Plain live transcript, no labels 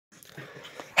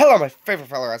Hello, my favorite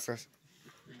fellow wrestlers.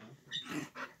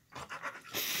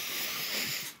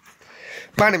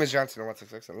 My name is Johnson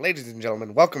 166, and ladies and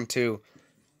gentlemen, welcome to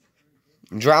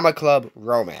Drama Club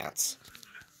Romance.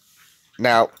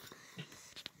 Now,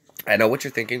 I know what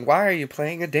you're thinking. Why are you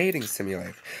playing a dating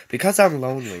simulator? Because I'm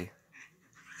lonely.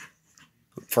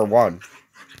 For one.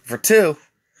 For two,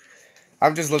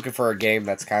 I'm just looking for a game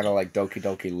that's kind of like Doki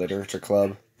Doki Literature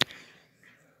Club.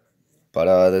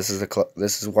 But this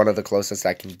is one of the closest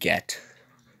I can get.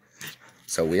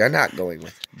 So we are not going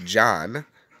with John.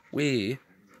 We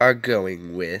are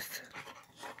going with...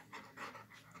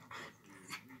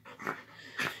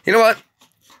 You know what?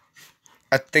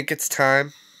 I think it's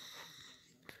time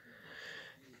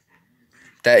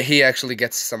that he actually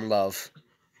gets some love.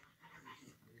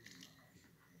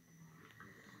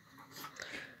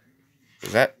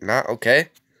 Is that not okay?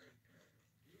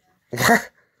 What?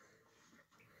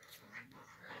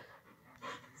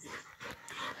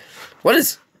 What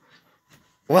is...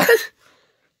 What?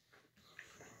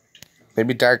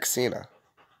 Maybe Dark Cena.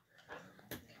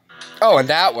 Oh, and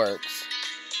that works.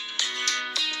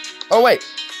 Oh, wait.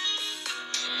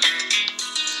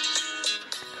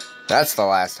 That's the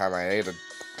last time I ate a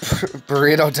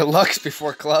burrito deluxe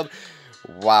before club.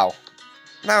 Wow.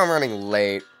 Now I'm running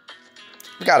late.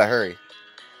 We gotta hurry.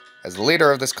 As the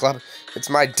leader of this club,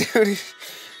 it's my duty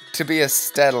to be a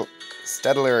stellar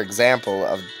example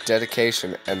of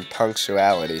dedication and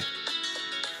punctuality.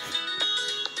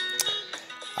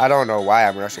 I don't know why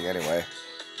I'm rushing anyway.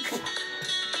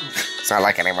 It's not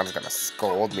like anyone's gonna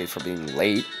scold me for being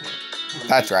late.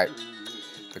 That's right.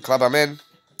 The club I'm in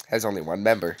has only one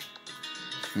member.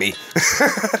 Me.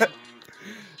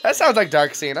 That sounds like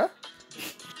Dark Cena.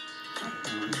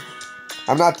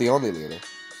 I'm not the only leader,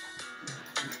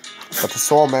 but the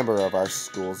sole member of our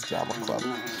school's drama club.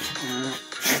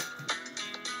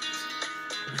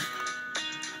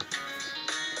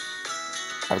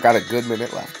 I've got a good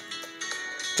minute left.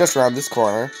 Just around this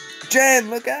corner. Jen,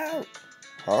 look out!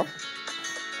 Huh?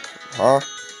 Huh?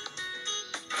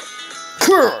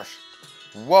 Curse!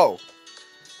 Whoa.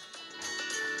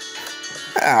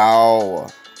 Ow.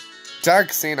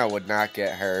 Dark Cena would not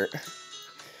get hurt.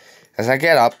 As I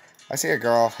get up, I see a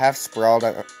girl half sprawled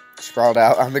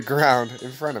out on the ground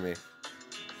in front of me.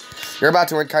 You're about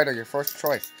to encounter your first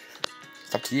choice.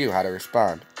 It's up to you how to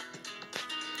respond.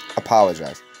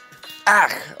 Apologize.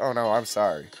 Ah! Oh no, I'm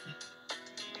sorry.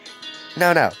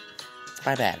 No. It's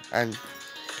my bad.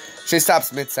 She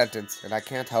stops mid-sentence, and I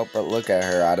can't help but look at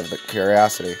her out of the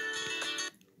curiosity.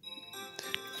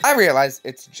 I realize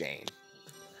it's Jane.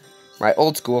 My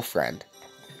old school friend.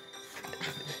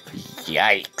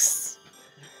 Yikes.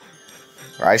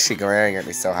 Why is she glaring at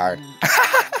me so hard?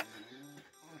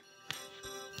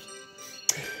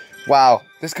 Wow,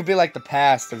 this could be like the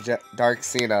past of Dark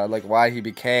Cena, like why he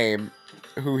became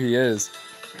who he is.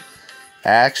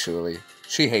 Actually,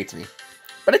 she hates me,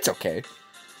 but it's okay.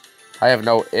 I have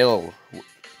no ill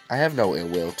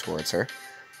will towards her.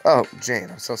 Oh, Jane,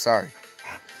 I'm so sorry.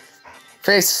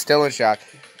 Face still in shock.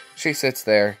 She sits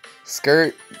there,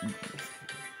 skirt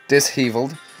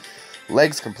disheveled,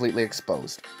 legs completely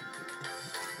exposed.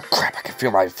 Crap, I can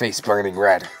feel my face burning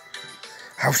red.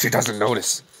 How she doesn't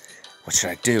notice. What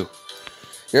should I do?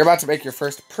 You're about to make your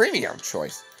first premium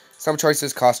choice. Some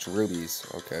choices cost rubies.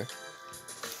 Okay.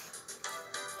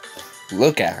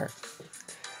 Look at her.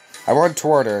 I run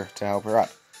toward her to help her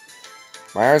up.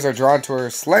 My eyes are drawn to her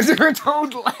slender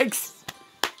toned legs.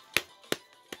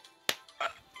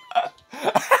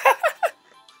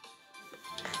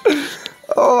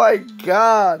 Oh my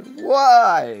god.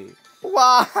 Why?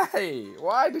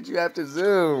 Why did you have to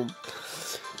zoom?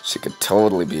 She could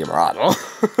totally be a model.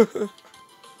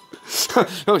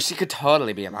 No, she could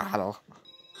totally be a model.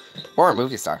 Or a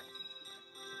movie star.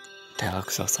 They look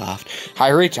so soft. I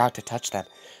reach out to touch them.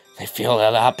 They feel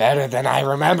a lot better than I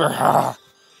remember.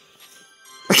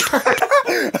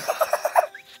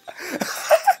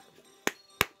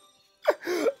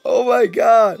 Oh my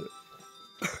god.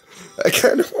 I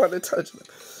kind of want to touch them.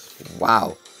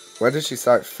 Wow. When did she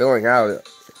start filling out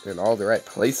in all the right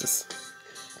places?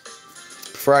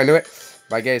 Before I knew it,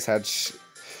 my gaze had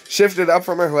shifted up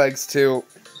from her legs to...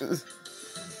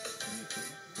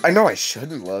 I know I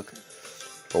shouldn't look,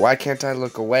 but why can't I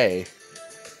look away?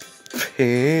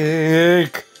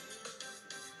 Pink.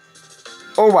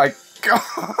 Oh my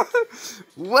god.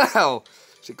 Well,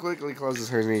 she quickly closes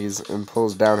her knees and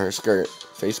pulls down her skirt,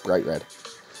 face bright red.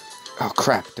 Oh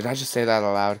crap, did I just say that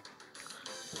aloud?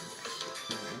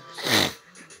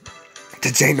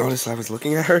 Did Jane notice I was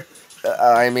looking at her?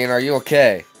 I mean, are you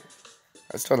okay?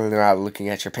 I was totally not looking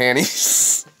at your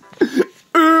panties.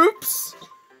 Oops!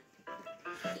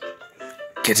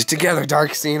 Get it together,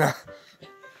 Dark Cena.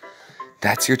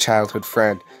 That's your childhood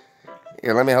friend.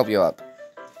 Here, let me help you up.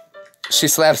 She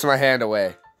slaps my hand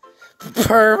away.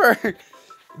 Pervert!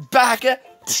 Back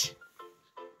it!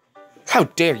 How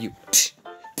dare you?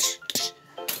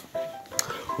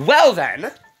 Well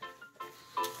then.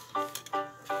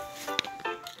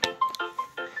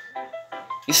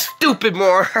 You stupid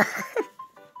moron.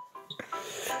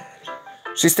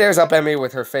 She stares up at me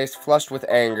with her face flushed with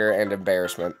anger and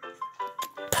embarrassment.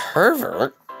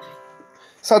 Pervert?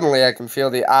 Suddenly, I can feel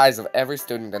the eyes of every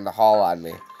student in the hall on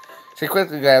me. She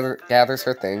quickly gathers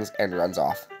her things and runs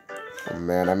off. Oh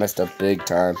man, I messed up big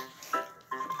time.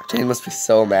 Jane must be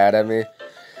so mad at me.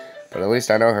 But at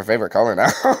least I know her favorite color now.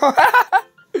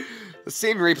 The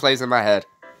scene replays in my head.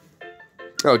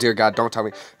 Oh dear God, don't tell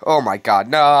me. Oh my God,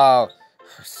 no!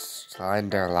 Her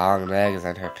slender long legs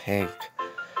and her pink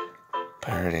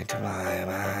burn into my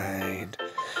mind.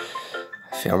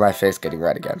 I feel my face getting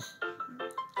red again.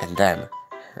 And then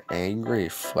her angry,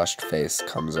 flushed face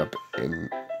comes up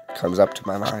to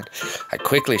my mind. I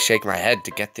quickly shake my head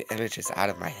to get the images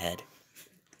out of my head.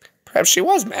 Perhaps she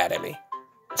was mad at me.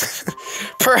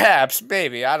 Perhaps,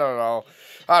 maybe, I don't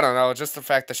know. Just the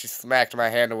fact that she smacked my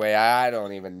hand away, I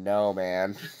don't even know,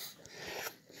 man.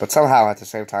 But somehow, at the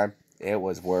same time, it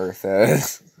was worth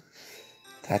it.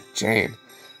 That Jane,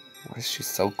 why is she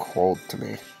so cold to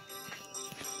me?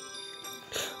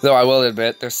 Though I will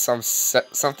admit, there's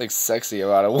something sexy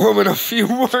about a woman of few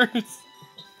words.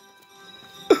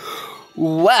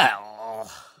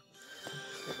 Well.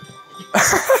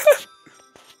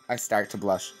 I start to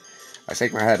blush. I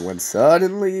shake my head when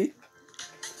suddenly...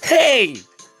 Hey!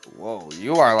 Whoa,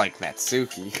 you are like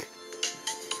Natsuki.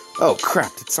 Oh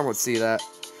crap, did someone see that?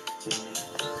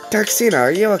 Dark Cena,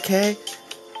 are you okay?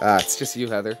 It's just you,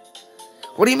 Heather.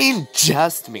 What do you mean,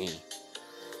 just me?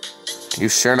 You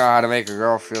sure know how to make a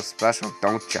girl feel special,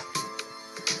 don't you?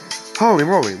 Holy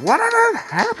moly, what on earth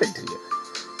happened to you?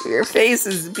 Your face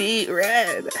is beet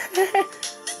red.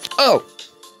 Oh,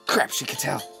 crap, she could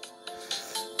tell.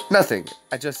 Nothing,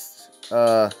 I just,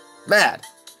 mad.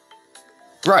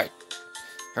 Right.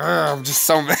 I'm just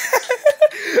so mad.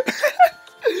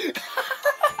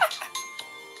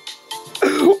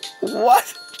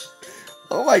 What?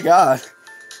 Oh my God.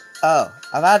 Oh,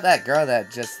 about that girl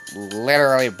that just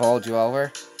literally bowled you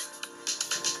over?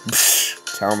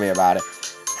 Psh, tell me about it.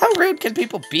 How rude can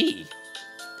people be?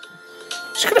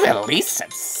 She could have at least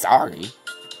said sorry.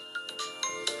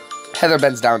 Heather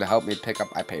bends down to help me pick up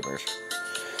my papers.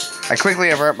 I quickly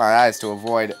avert my eyes to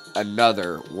avoid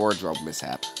another wardrobe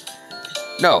mishap.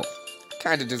 No,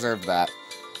 kinda deserved that.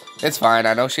 It's fine,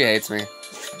 I know she hates me.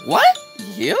 What?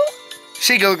 You?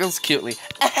 She giggles cutely.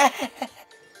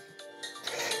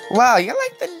 Wow, you're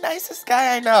like the nicest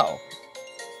guy I know.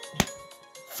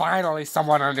 Finally,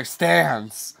 someone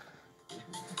understands.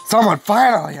 Someone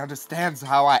finally understands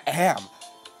how I am.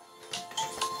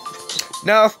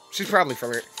 No, she's probably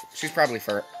flirting.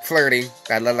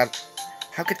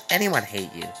 How could anyone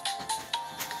hate you?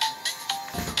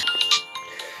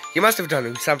 You must have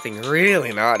done something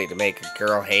really naughty to make a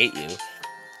girl hate you.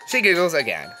 She giggles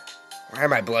again. Why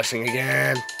am I blushing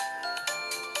again?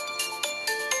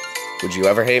 Would you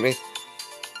ever hate me?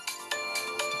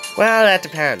 Well, that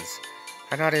depends.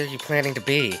 How naughty are you planning to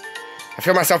be? I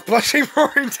feel myself blushing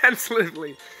more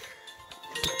intensely.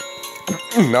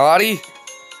 Naughty?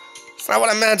 It's not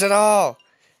what I meant at all.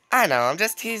 I know, I'm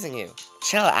just teasing you.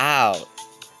 Chill out.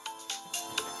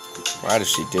 Why does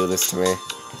she do this to me?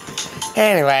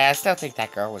 Anyway, I still think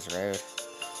that girl was rude.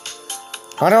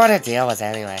 I wonder what her deal was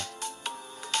anyway.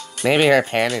 Maybe her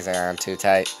panties are on too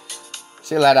tight.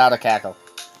 She let out a cackle.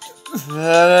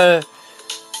 I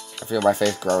feel my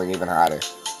face growing even hotter.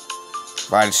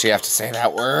 Why did she have to say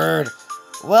that word?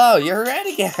 Whoa, you're red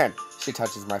again. She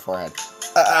touches my forehead.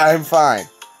 I'm fine.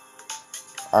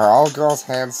 Are all girls'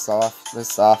 hands soft? This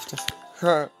soft?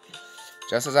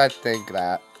 Just as I think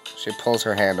that, she pulls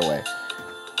her hand away.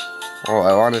 Oh,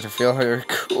 I wanted to feel her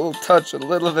cool touch a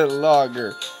little bit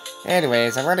longer.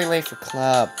 Anyways, I'm running late for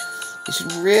club. You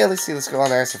should really see the school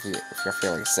nurse if you're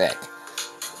feeling sick.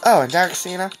 Oh, and Dark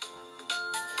Cena?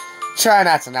 Try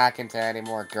not to knock into any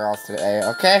more girls today,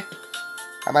 okay?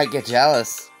 I might get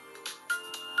jealous.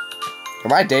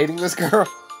 Am I dating this girl?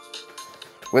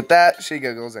 With that, she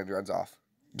giggles and runs off.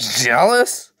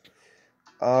 Jealous?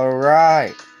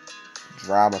 Alright.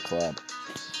 Drama club.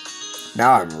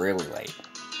 Now I'm really late.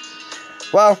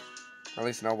 Well, at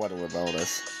least know what a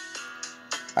bonus.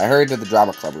 I hurried to the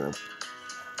drama club room.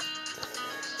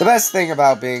 The best thing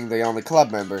about being the only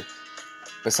club member,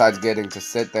 besides getting to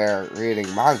sit there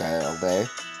reading manga all day,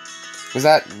 is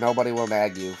that nobody will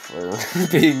nag you for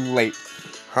being late.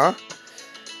 Huh?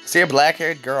 See a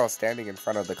black-haired girl standing in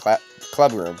front of the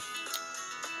club room.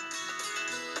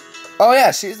 Oh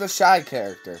yeah, she's the shy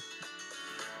character.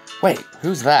 Wait,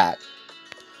 who's that?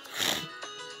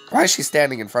 Why is she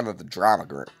standing in front of the drama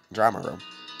room?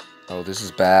 Oh, this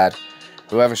is bad.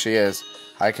 Whoever she is,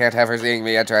 I can't have her seeing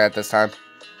me enter at this time.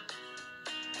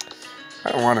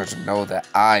 I don't want her to know that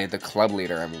I, the club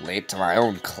leader, am late to my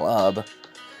own club.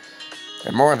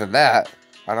 And more than that,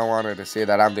 I don't want her to see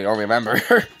that I'm the only member.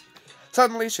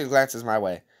 Suddenly, she glances my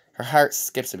way. Her heart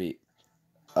skips a beat.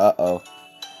 Uh-oh.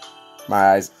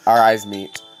 Our eyes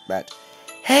met.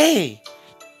 Hey!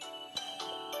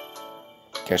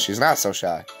 Guess she's not so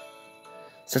shy.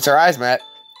 Since our eyes met,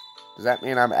 does that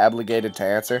mean I'm obligated to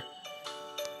answer?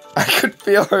 I could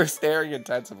feel her staring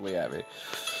intensively at me.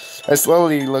 I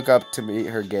slowly look up to meet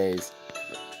her gaze.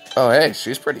 Oh, hey,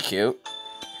 she's pretty cute.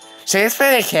 She's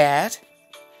pretty cute.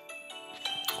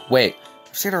 Wait,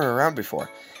 I've seen her around before.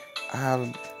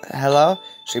 Hello?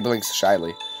 She blinks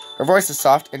shyly. Her voice is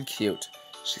soft and cute.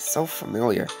 She's so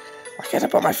familiar. Why can't I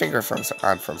put my finger from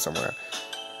somewhere?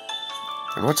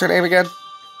 And what's her name again?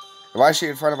 And why is she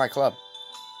in front of my club?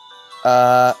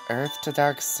 Earth to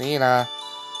Darksina.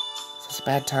 Is this a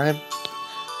bad time?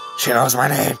 She knows my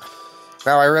name.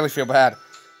 Now I really feel bad.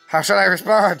 How should I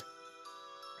respond?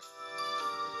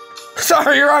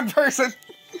 Sorry, you're on person.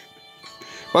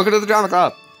 Welcome to the drama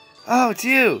club. Oh, it's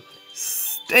you,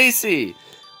 Stacy.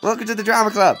 Welcome to the drama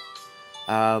club.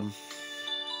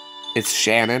 It's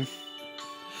Shannon.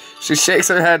 She shakes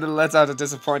her head and lets out a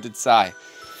disappointed sigh.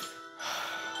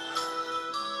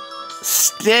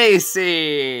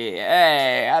 Stacy!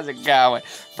 Hey, how's it going?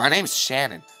 My name's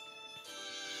Shannon.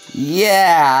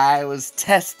 Yeah, I was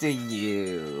testing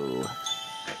you.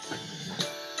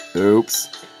 Oops.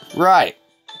 Right.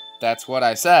 That's what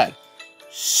I said.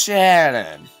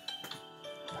 Shannon.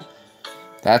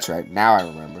 That's right, now I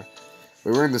remember.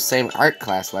 We were in the same art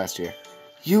class last year.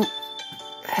 You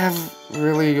have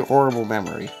really horrible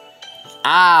memory.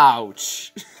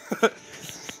 Ouch!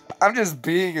 I'm just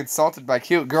being insulted by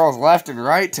cute girls left and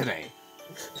right today.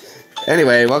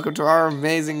 Anyway, welcome to our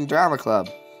amazing drama club.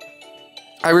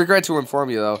 I regret to inform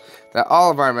you, though, that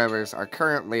all of our members are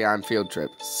currently on field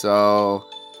trip. So,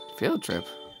 field trip?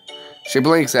 She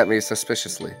blinks at me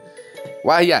suspiciously.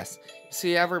 Why, yes. You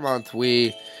see, every month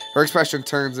her expression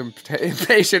turns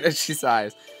impatient as she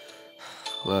sighs.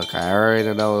 Look, I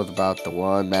already know about the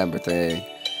one member thing.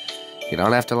 You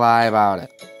don't have to lie about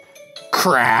it.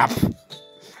 Crap!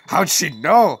 How'd she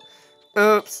know?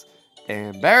 Oops.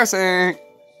 Embarrassing.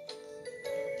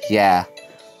 Yeah.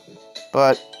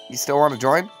 But you still want to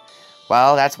join?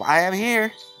 Well, that's why I'm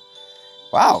here.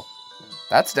 Wow.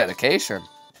 That's dedication.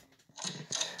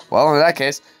 Well, in that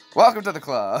case, welcome to the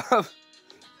club.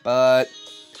 But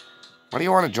why do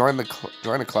you want to join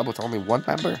the club with only one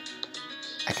member?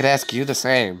 I could ask you the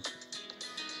same.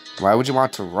 Why would you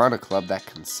want to run a club that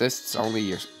consists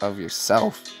only of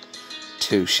yourself?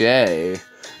 Touché.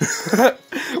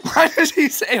 Why does he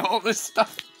say all this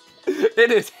stuff in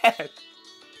his head?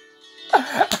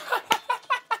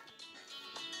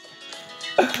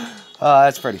 Oh,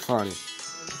 that's pretty funny.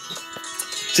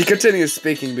 She continues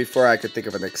speaking before I could think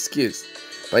of an excuse.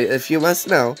 But if you must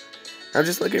know, I'm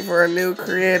just looking for a new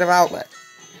creative outlet.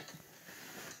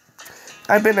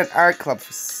 I've been in art club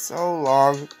for so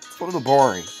long, it's a little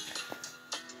boring.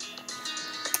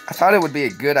 I thought it would be a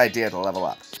good idea to level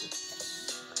up.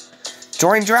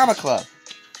 Join drama club.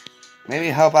 Maybe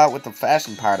help out with the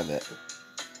fashion part of it.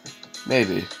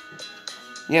 Maybe.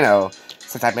 You know,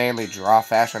 since I mainly draw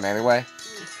fashion anyway.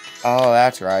 Oh,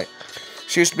 that's right.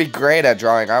 She used to be great at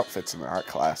drawing outfits in the art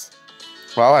class.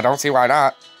 Well, I don't see why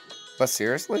not. But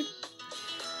seriously?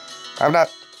 I'm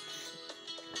not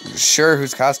sure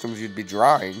whose costumes you'd be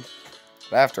drawing.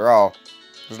 But after all,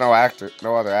 there's no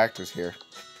other actors here.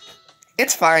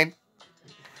 It's fine.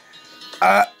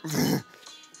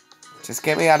 Just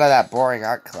get me out of that boring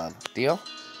art club. Deal?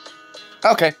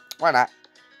 Okay, why not?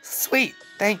 Sweet,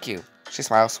 thank you. She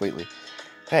smiles sweetly.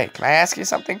 Hey, can I ask you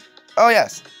something? Oh,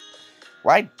 yes.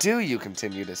 Why do you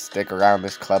continue to stick around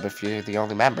this club if you're the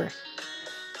only member?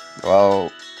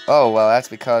 Well, that's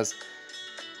because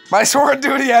my sworn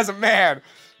duty as a man.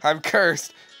 I'm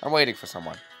cursed. I'm waiting for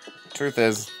someone. Truth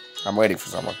is, I'm waiting for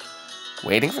someone.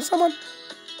 Waiting for someone?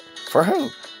 For who?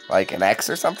 Like an ex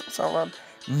or something? Someone?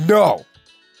 No!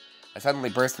 I suddenly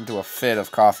burst into a fit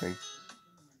of coughing.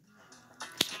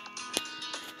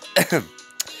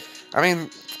 I mean,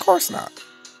 of course not.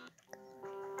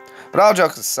 But all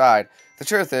jokes aside, the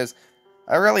truth is,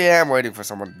 I really am waiting for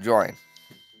someone to join.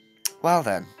 Well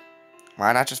then,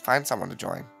 why not just find someone to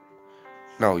join?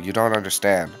 No, you don't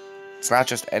understand. It's not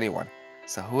just anyone.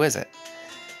 So who is it?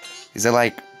 Is it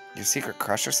like Your secret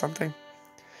crush or something?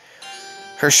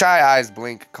 Her shy eyes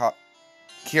blink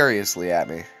curiously at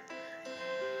me.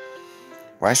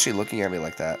 Why is she looking at me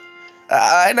like that?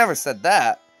 I never said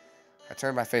that. I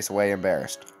turned my face away,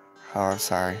 embarrassed. Oh, I'm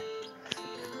sorry.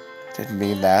 Didn't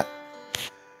mean that.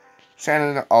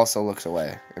 Shannon also looks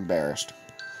away, embarrassed.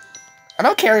 I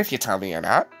don't care if you tell me or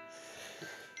not.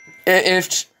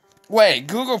 Wait,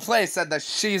 Google Play said that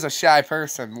she's a shy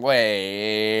person.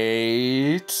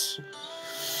 Wait.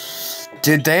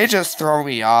 Did they just throw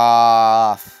me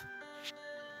off?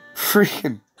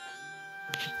 Freaking.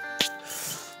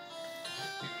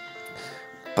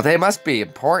 But they must be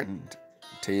important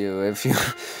to you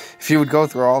if you would go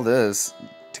through all this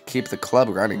to keep the club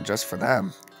running just for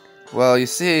them. Well, you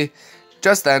see,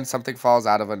 just then something falls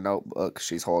out of a notebook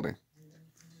she's holding.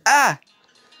 Ah!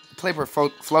 The paper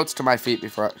floats to my feet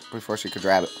before she could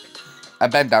grab it. I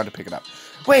bend down to pick it up.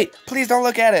 Wait, please don't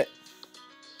look at it.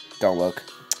 Don't look.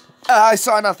 I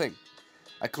saw nothing.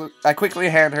 I quickly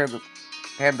hand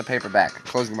the paper back,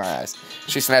 closing my eyes.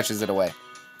 She snatches it away.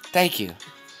 Thank you.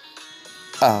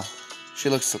 Oh, she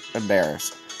looks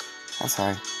embarrassed. I'm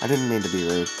sorry. I didn't mean to be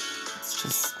rude. It's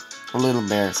just a little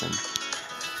embarrassing.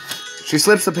 She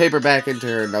slips the paper back into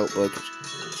her notebook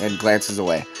and glances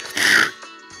away.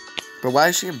 But why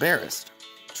is she embarrassed?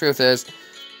 Truth is,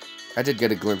 I did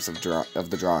get a glimpse of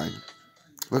the drawing.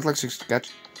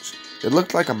 It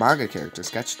looked like a manga character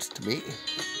sketched to me.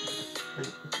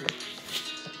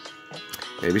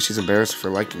 Maybe she's embarrassed for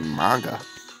liking manga.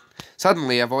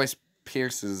 Suddenly, a voice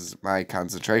pierces my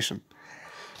concentration.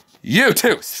 You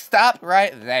two, stop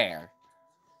right there.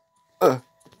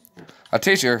 A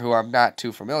teacher who I'm not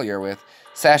too familiar with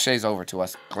sashays over to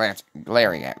us,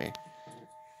 glaring at me.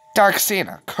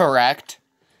 Darksina, correct?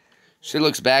 She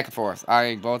looks back and forth,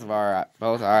 eyeing both our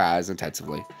eyes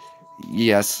intensively.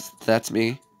 Yes, that's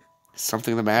me. Is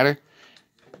something the matter?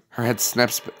 Her head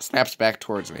snaps back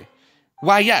towards me.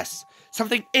 Why, yes,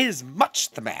 something is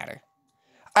much the matter.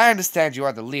 I understand you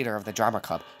are the leader of the drama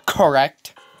club,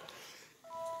 correct?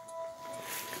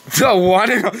 The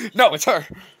one and... No, it's her.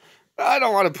 I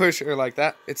don't want to push her like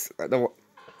that. It's the...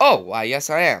 Oh, why, yes,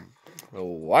 I am. The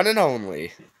one and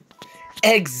only.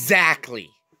 Exactly.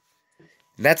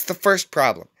 That's the first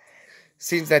problem.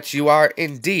 Seems that you are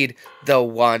indeed the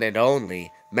one and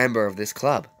only member of this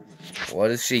club.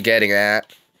 What is she getting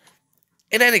at?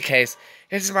 In any case,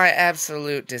 it is my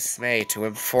absolute dismay to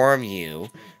inform you,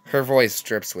 her voice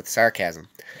drips with sarcasm,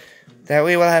 that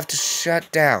we will have to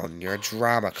shut down your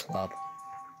drama club.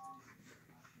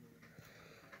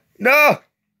 No!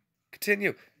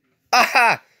 Continue.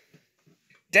 Aha!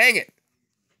 Dang it!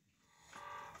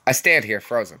 I stand here,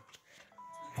 frozen.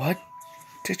 What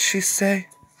did she say?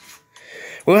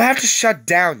 We'll have to shut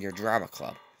down your drama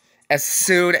club as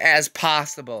soon as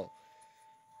possible.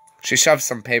 She shoves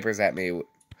some papers at me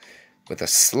with a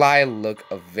sly look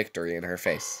of victory in her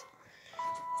face.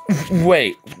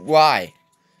 Wait, why?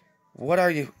 What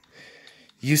are you?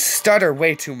 You stutter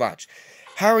way too much.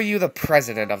 How are you the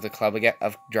president of the club again,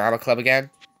 of drama club again?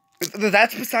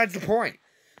 That's besides the point.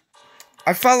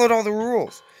 I followed all the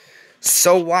rules.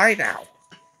 So why now?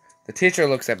 The teacher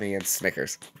looks at me and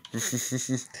snickers.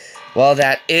 Well,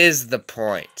 that is the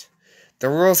point. The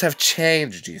rules have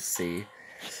changed, you see.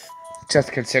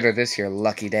 Just consider this your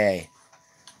lucky day.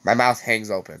 My mouth hangs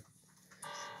open.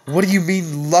 What do you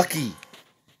mean, lucky?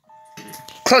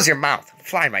 Close your mouth.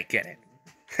 Fly might get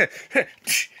it.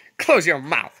 Close your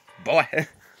mouth, boy.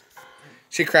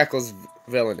 She crackles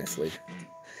villainously.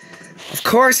 Of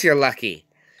course you're lucky.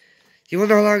 You will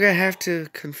no longer have to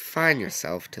confine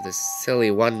yourself to this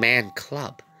silly one-man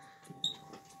club.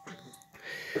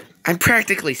 I'm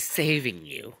practically saving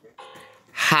you.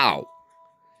 How?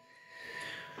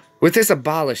 With the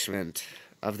abolishment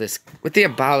of this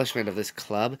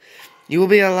club, you will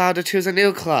be allowed to choose a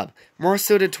new club, more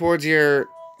suited towards your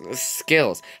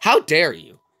skills. How dare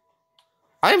you?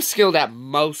 I am skilled at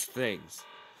most things.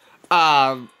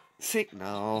 No.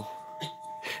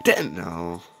 Didn't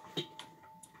know.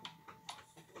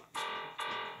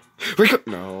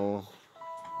 No.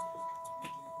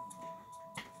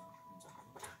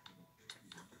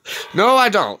 No, I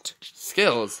don't.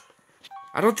 Skills.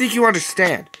 I don't think you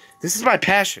understand. This is my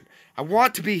passion. I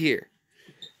want to be here.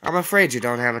 I'm afraid you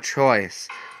don't have a choice.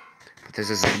 But this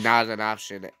is not an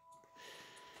option.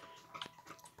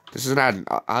 This is not an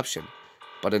option,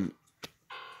 but an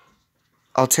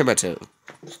ultimatum.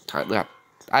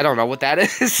 I don't know what that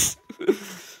is.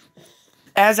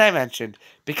 As I mentioned,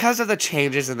 because of the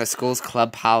changes in the school's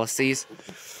club policies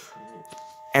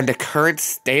and the current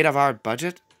state of our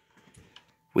budget,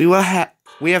 we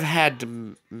have had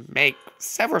to make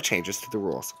several changes to the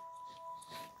rules.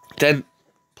 Then,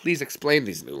 Please explain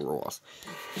these new rules.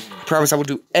 I promise I will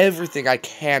do everything I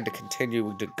can to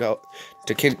continue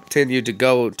to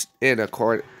go in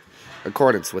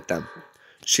accordance with them.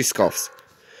 She scoffs,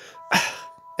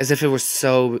 as if it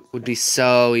would be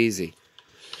so easy.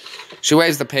 She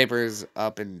waves the papers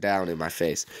up and down in my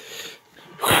face.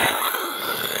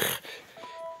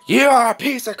 You are a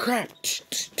piece of crap.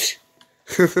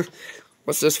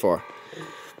 What's this for?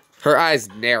 Her eyes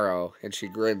narrow, and she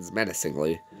grins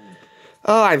menacingly.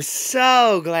 Oh, I'm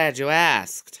so glad you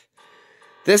asked.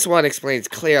 This one explains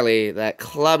clearly that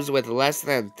clubs with less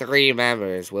than 3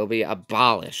 members will be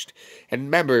abolished,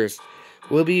 and members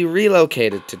will be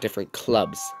relocated to different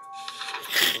clubs.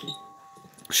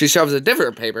 She shoves a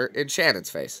different paper in Shannon's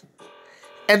face.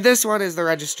 And this one is the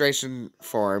registration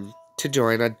form to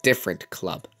join a different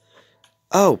club.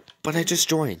 Oh, but I just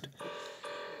joined.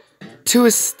 2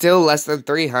 is still less than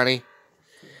 3, honey.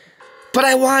 But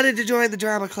I wanted to join the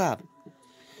drama club.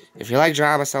 If you like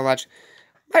drama so much,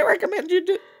 might recommend you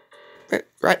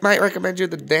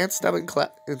the dance dubbing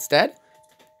club instead.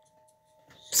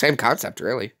 Same concept,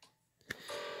 really.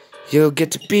 You'll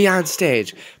get to be on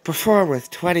stage, perform with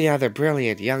 20 other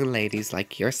brilliant young ladies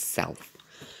like yourself.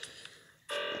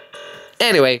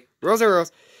 Anyway, rules are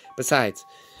rules. Besides,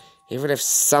 even if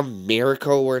some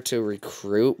miracle were to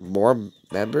recruit more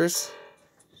members,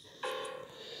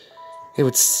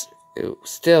 it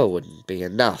still wouldn't be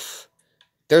enough.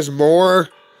 There's more.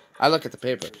 I look at the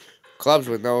paper. Clubs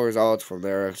with no results from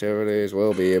their activities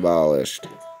will be abolished.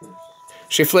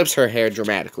 She flips her hair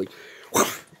dramatically.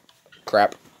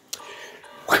 Crap.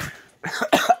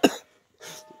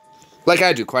 Like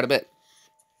I do quite a bit.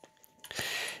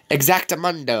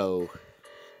 Exactamundo.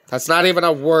 That's not even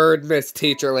a word, Miss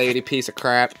Teacher Lady, piece of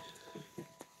crap.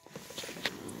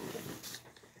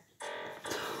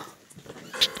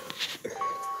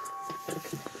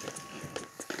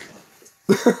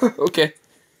 Okay.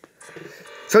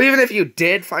 So even if you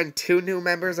did find 2 new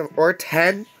members or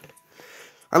 10,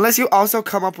 unless you also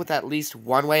come up with at least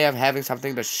one way of having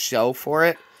something to show for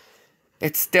it,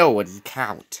 it still wouldn't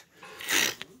count.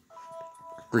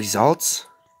 Results?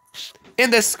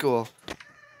 In this school.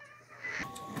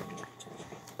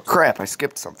 Crap, I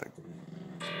skipped something.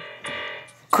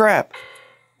 Crap.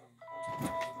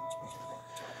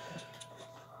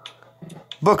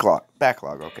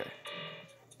 Backlog, okay.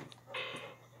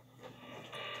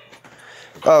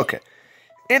 Okay.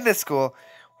 In this school,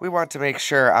 we want to make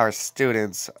sure our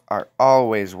students are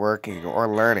always working or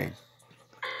learning,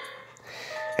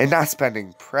 and not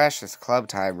spending precious club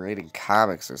time reading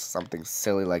comics or something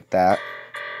silly like that.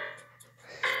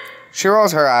 She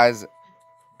rolls her eyes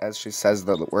as she says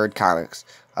the word comics.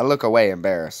 I look away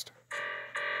embarrassed.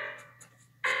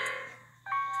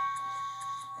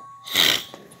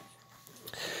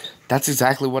 That's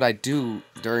exactly what I do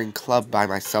during club by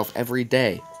myself every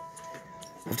day.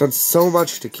 I've done so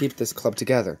much to keep this club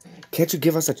together. Can't you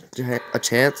give us a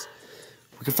chance?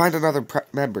 We can find another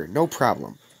member, no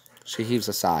problem. She heaves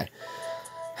a sigh.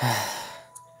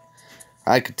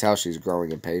 I could tell she's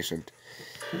growing impatient.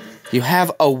 You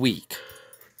have a week.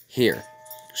 Here.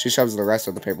 She shoves the rest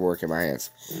of the paperwork in my hands.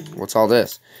 What's all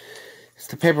this? It's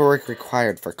the paperwork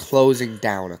required for closing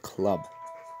down a club.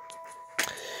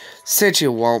 Since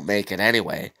you won't make it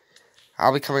anyway,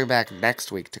 I'll be coming back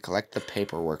next week to collect the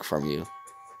paperwork from you.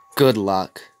 Good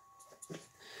luck.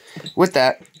 With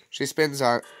that, she spins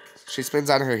on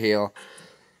her heel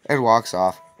and walks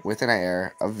off with an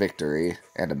air of victory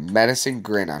and a menacing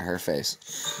grin on her face.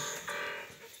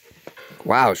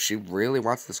 Wow, she really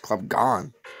wants this club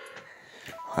gone.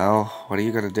 Well, what are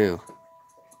you gonna do?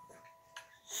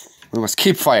 We must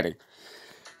keep fighting.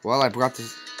 Well, I brought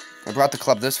the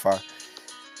club this far.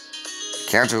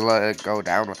 Can't just let it go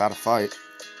down without a fight.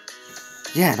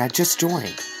 Yeah, and I just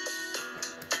joined.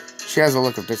 She has a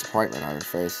look of disappointment on her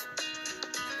face.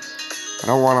 I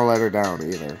don't want to let her down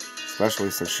either,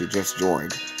 especially since she just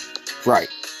joined. Right.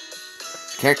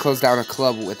 Can't close down a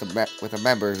club with a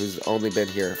member who's only been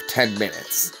here 10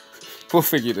 minutes. We'll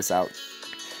figure this out.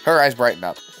 Her eyes brighten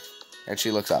up, and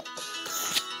she looks up.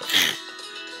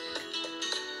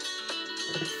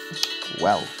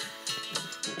 Well.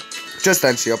 Just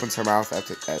then, she opens her mouth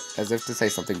as if to say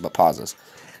something, but pauses.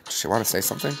 Does she want to say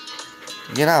something?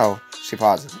 You know, she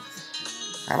pauses.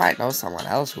 I might know someone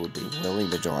else who would be willing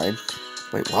to join.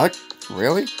 Wait, what?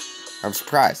 Really? I'm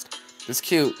surprised. This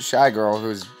cute, shy girl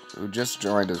who just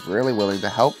joined is really willing to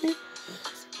help me?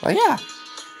 Well, yeah.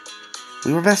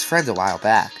 We were best friends a while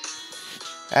back.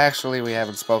 Actually, we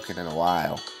haven't spoken in a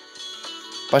while.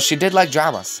 But she did like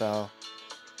drama, so...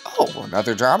 Oh,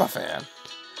 another drama fan.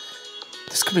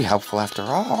 This could be helpful after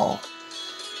all.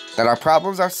 Then our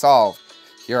problems are solved.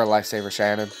 You're a lifesaver,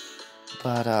 Shannon.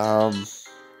 But,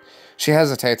 She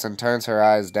hesitates and turns her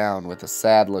eyes down with a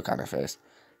sad look on her face.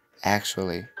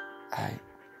 Actually, I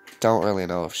don't really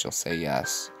know if she'll say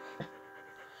yes.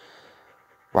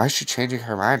 Why is she changing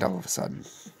her mind all of a sudden?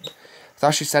 I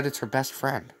thought she said it's her best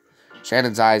friend.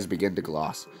 Shannon's eyes begin to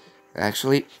gloss.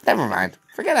 Actually, never mind.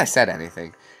 Forget I said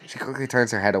anything. She quickly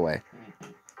turns her head away.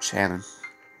 Shannon.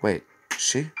 Wait, is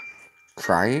she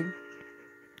crying?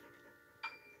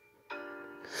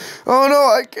 Oh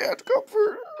no, I can't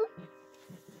comfort her.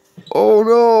 Oh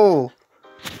no.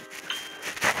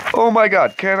 Oh my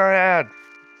god, can I add?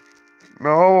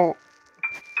 No.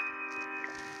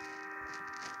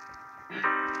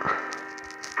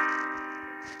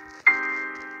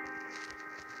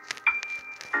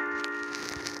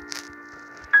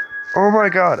 Oh my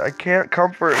god, I can't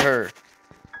comfort her.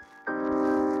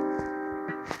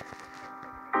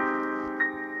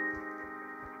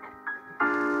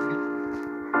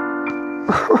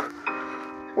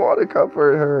 Want to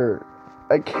comfort her.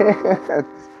 I can't.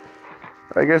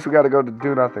 I guess we gotta go to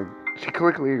do nothing. She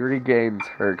quickly regains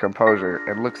her composure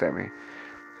and looks at me.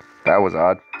 That was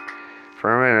odd. For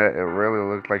a minute, it really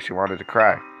looked like she wanted to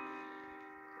cry.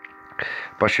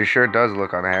 But she sure does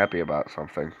look unhappy about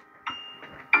something.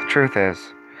 The truth is,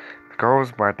 the girl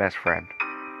was my best friend.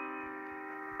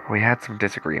 We had some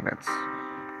disagreements.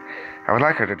 I would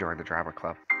like her to join the drama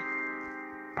club,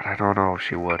 but I don't know if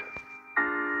she would.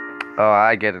 Oh,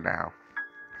 I get it now.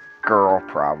 Girl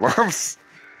problems.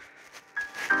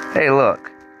 Hey, look.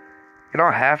 You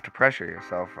don't have to pressure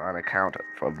yourself on account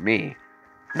of me.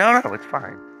 No, it's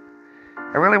fine.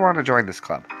 I really want to join this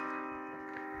club.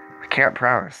 I can't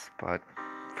promise, but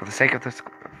for the sake of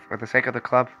the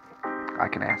club, I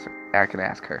can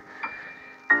ask her.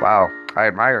 Wow, I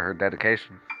admire her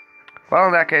dedication. Well,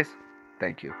 in that case,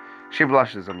 thank you. She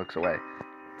blushes and looks away.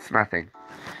 It's nothing.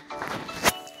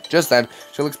 Just then,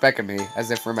 she looks back at me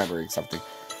as if remembering something.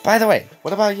 By the way,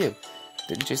 what about you?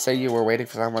 Didn't you say you were waiting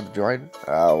for someone to join?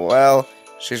 Well,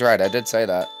 she's right, I did say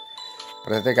that.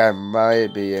 But I think I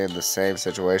might be in the same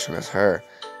situation as her.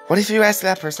 What if you ask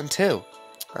that person too?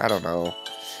 I don't know.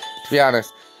 To be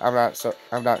honest, I'm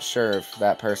not sure if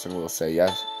that person will say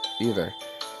yes either.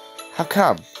 How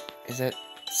come? Is it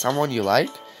someone you like?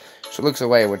 She looks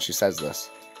away when she says this.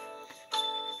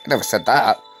 I never said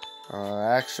that.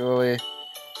 Actually,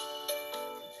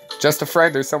 just a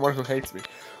friend or someone who hates me.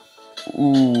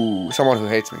 Ooh, someone who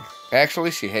hates me.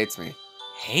 Actually, she hates me.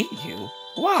 Hate you?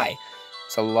 Why?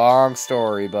 It's a long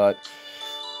story, but...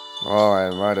 oh, I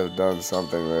might have done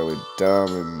something really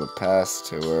dumb in the past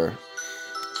to her.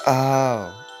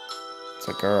 Oh, it's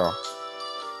a girl.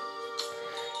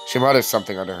 She mutters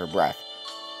something under her breath.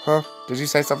 Huh? Did you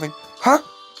say something? Huh?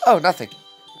 Oh, nothing.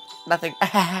 Nothing.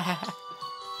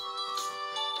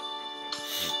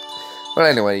 But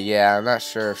anyway, yeah, I'm not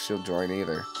sure if she'll join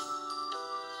either.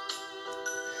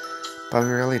 But we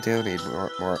really do need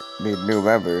need new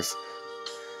members.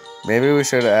 Maybe we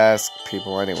should ask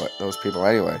those people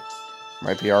anyway.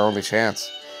 Might be our only chance.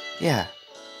 Yeah,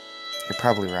 you're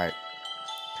probably right.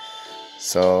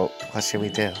 So, what should we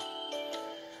do?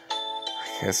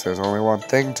 I guess there's only one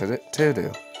thing to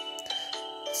do.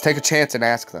 Let's take a chance and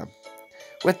ask them.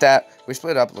 With that, we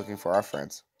split up looking for our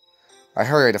friends. I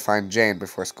hurry to find Jane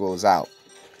before school is out.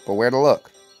 But where to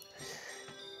look?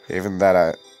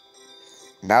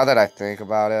 Now that I think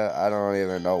about it, I don't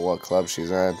even know what club she's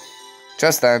in.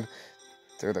 Just then,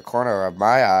 through the corner of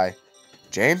my eye,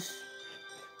 Jane?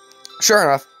 Sure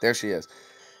enough, there she is,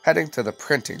 heading to the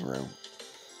printing room.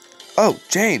 Oh,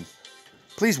 Jane!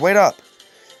 Please wait up!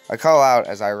 I call out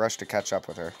as I rush to catch up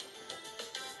with her.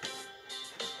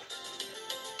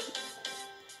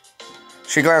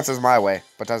 She glances my way,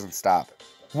 but doesn't stop.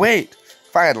 Wait!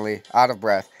 Finally, out of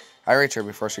breath, I reach her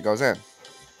before she goes in.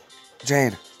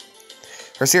 Jane.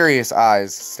 Her serious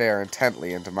eyes stare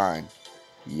intently into mine.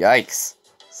 Yikes.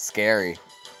 Scary.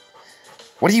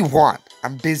 What do you want?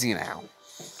 I'm busy now.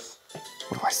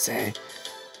 What do I say?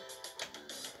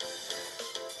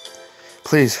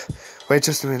 Please, wait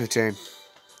just a minute, Jane.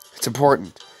 It's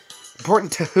important.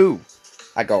 Important to who?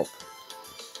 I go.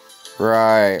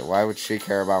 Right, why would she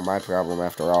care about my problem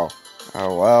after all?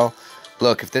 Oh, well.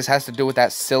 Look, if this has to do with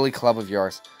that silly club of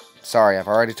yours, sorry, I've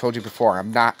already told you before,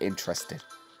 I'm not interested.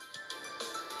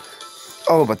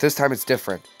 Oh, but this time it's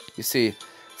different. You see,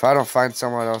 if I don't find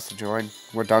someone else to join,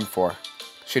 we're done for.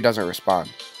 She doesn't respond.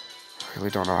 I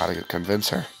really don't know how to convince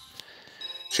her.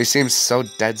 She seems so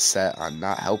dead set on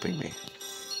not helping me.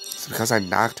 Is it because I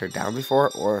knocked her down before,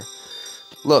 or...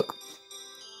 Look,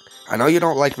 I know you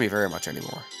don't like me very much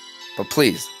anymore, but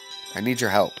please, I need your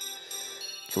help.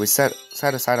 Can we set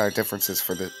aside our differences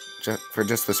for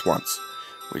just this once?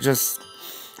 We just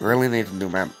really need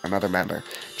another member.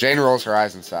 Jane rolls her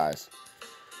eyes and sighs.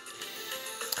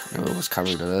 I knew it was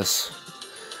coming to this.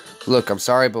 Look, I'm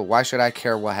sorry, but why should I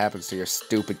care what happens to your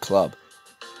stupid club?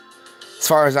 As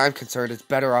far as I'm concerned, it's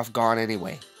better off gone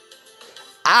anyway.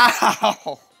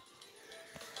 Ow!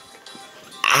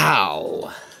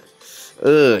 Ow!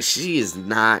 Ugh, she is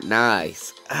not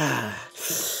nice.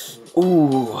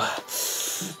 Ooh.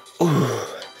 Ooh.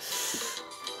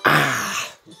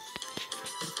 Ah.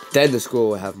 Then the school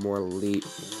will have more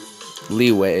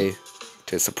leeway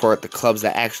to support the clubs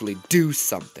that actually do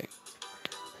something.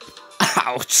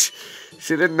 Ouch!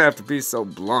 She didn't have to be so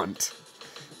blunt.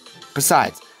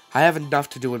 Besides, I have enough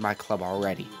to do in my club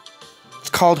already. It's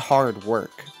called hard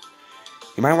work.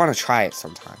 You might want to try it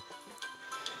sometime.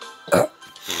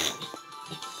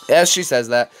 As she says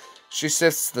that, she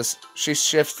shifts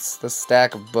the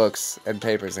stack of books and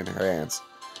papers in her hands.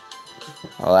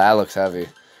 Well, that looks heavy.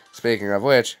 Speaking of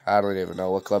which, I don't even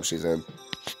know what club she's in.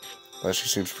 But she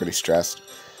seems pretty stressed.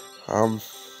 You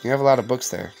have a lot of books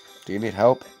there. Do you need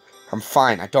help? I'm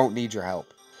fine. I don't need your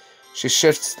help. She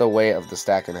shifts the weight of the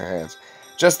stack in her hands.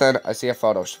 Just then, I see a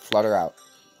photo flutter out.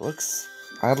 Looks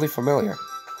oddly familiar.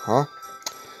 Huh?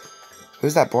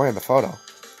 Who's that boy in the photo?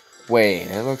 Wait,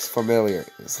 it looks familiar.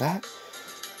 Is that?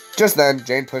 Just then,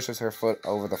 Jane pushes her foot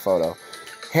over the photo.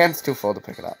 Hands too full to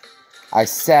pick it up. I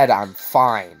said I'm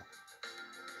fine.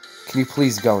 Can you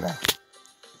please go now?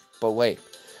 But wait.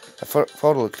 The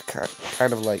photo looked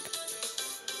kind of like...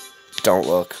 Don't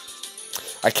look.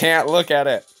 I can't look at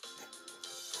it.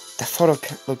 That photo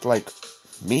looked like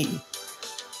me.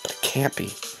 But it can't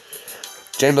be.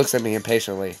 Jane looks at me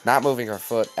impatiently, not moving her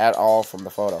foot at all from the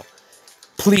photo.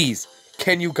 Please,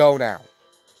 can you go now?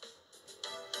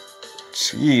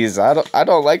 Jeez, I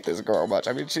don't like this girl much.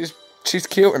 I mean, she's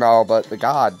cute and all, but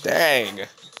god dang.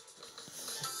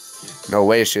 No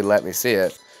way she'd let me see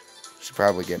it. She'd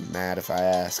probably get mad if I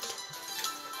asked.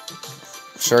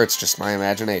 Sure, it's just my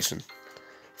imagination.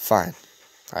 Fine,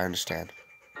 I understand.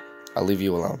 I'll leave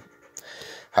you alone.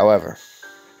 However,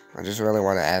 I just really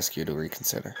want to ask you to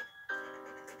reconsider.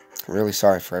 I'm really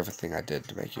sorry for everything I did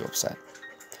to make you upset.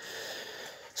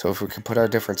 So if we could put our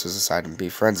differences aside and be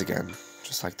friends again,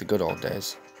 just like the good old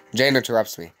days. Jane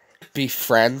interrupts me. Be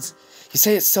friends? You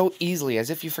say it so easily, as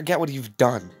if you forget what you've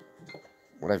done.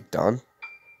 What I've done?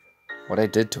 What I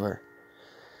did to her.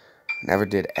 I never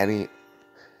did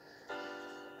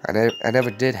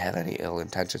have any ill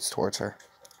intentions towards her.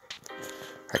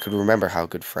 I could remember how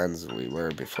good friends we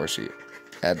were before she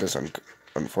had this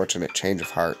unfortunate change of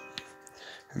heart.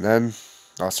 And then,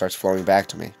 it all starts flowing back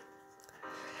to me.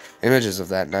 Images of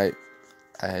that night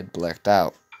I had blacked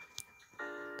out.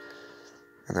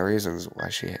 And the reasons why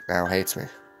she now hates me.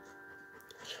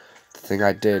 The thing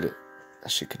I did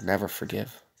that she could never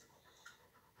forgive.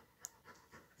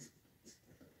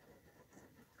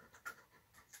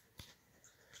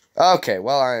 Okay,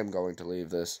 well, I am going to leave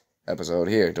this episode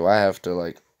here. Do I have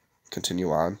to,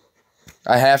 continue on?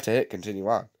 I have to hit continue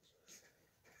on.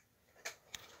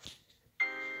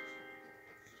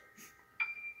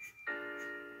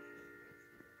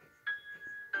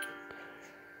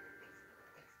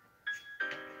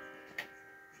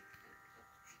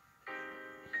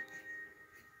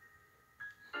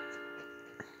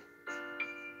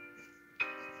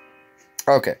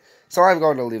 Okay, so I'm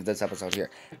going to leave this episode here.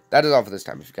 That is all for this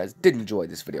time. If you guys did enjoy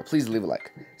this video, please leave a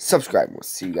like, subscribe, and we'll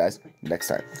see you guys next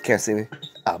time. Can't see me?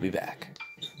 I'll be back.